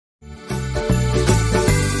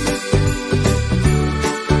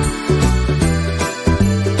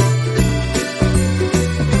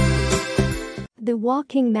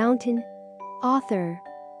Walking Mountain. Author: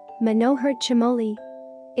 Manohar Chamoli.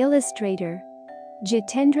 Illustrator: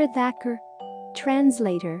 Jitendra Thakur.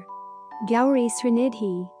 Translator: Gouri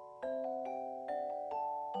Srinidhi.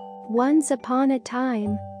 Once upon a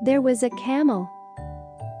time, there was a camel.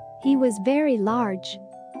 He was very large.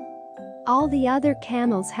 All the other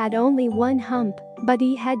camels had only one hump, but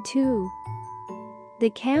he had two.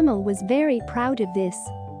 The camel was very proud of this.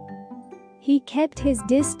 He kept his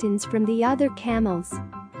distance from the other camels.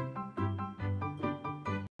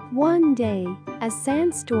 One day, a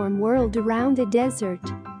sandstorm whirled around the desert.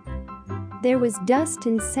 There was dust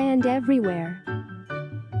and sand everywhere.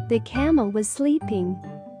 The camel was sleeping.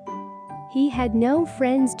 He had no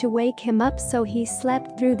friends to wake him up, so he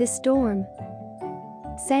slept through the storm.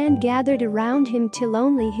 Sand gathered around him till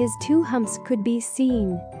only his two humps could be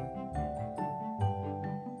seen.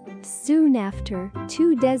 Soon after,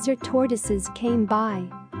 two desert tortoises came by.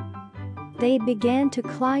 They began to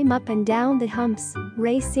climb up and down the humps,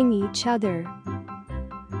 racing each other.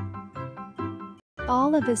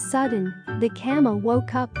 All of a sudden, the camel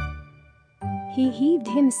woke up. He heaved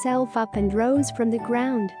himself up and rose from the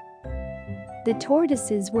ground. The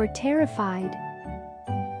tortoises were terrified.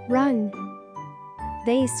 "Run!"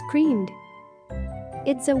 they screamed.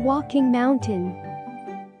 "It's a walking mountain."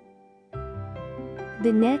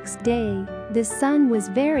 The next day, the sun was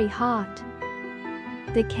very hot.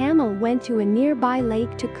 The camel went to a nearby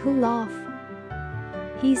lake to cool off.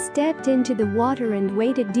 He stepped into the water and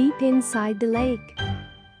waded deep inside the lake.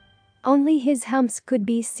 Only his humps could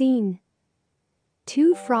be seen.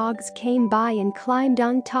 Two frogs came by and climbed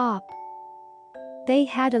on top. They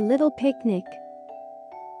had a little picnic.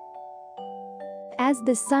 As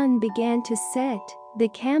the sun began to set, the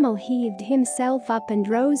camel heaved himself up and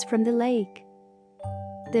rose from the lake.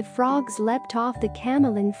 The frogs leapt off the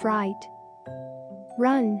camel in fright.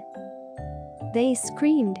 "Run!" they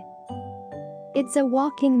screamed. "It's a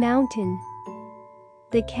walking mountain."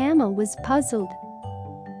 The camel was puzzled.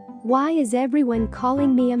 "Why is everyone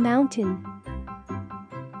calling me a mountain?"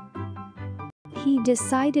 He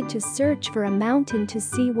decided to search for a mountain to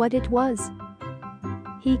see what it was.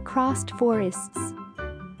 He crossed forests.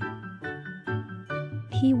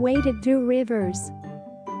 He waded through rivers.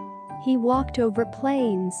 He walked over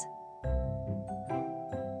plains.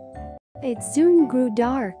 It soon grew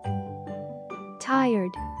dark. Tired,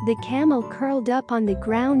 the camel curled up on the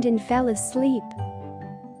ground and fell asleep.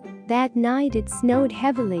 That night it snowed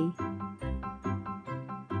heavily.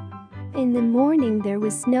 In the morning there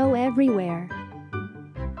was snow everywhere.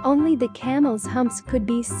 Only the camel's humps could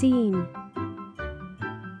be seen.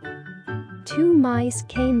 Two mice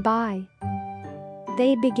came by.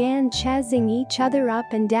 They began chasing each other up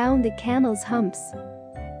and down the camel's humps.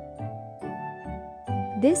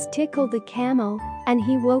 This tickled the camel, and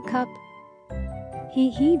he woke up. He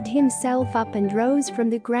heaved himself up and rose from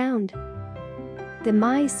the ground. The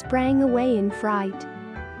mice sprang away in fright.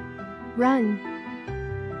 "Run!"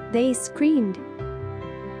 they screamed.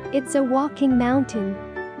 "It's a walking mountain."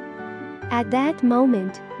 At that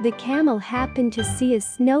moment, the camel happened to see a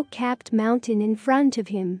snow-capped mountain in front of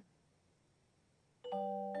him.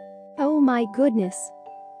 "Oh my goodness!"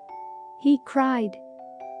 he cried.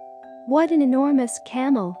 "What an enormous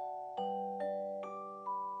camel!"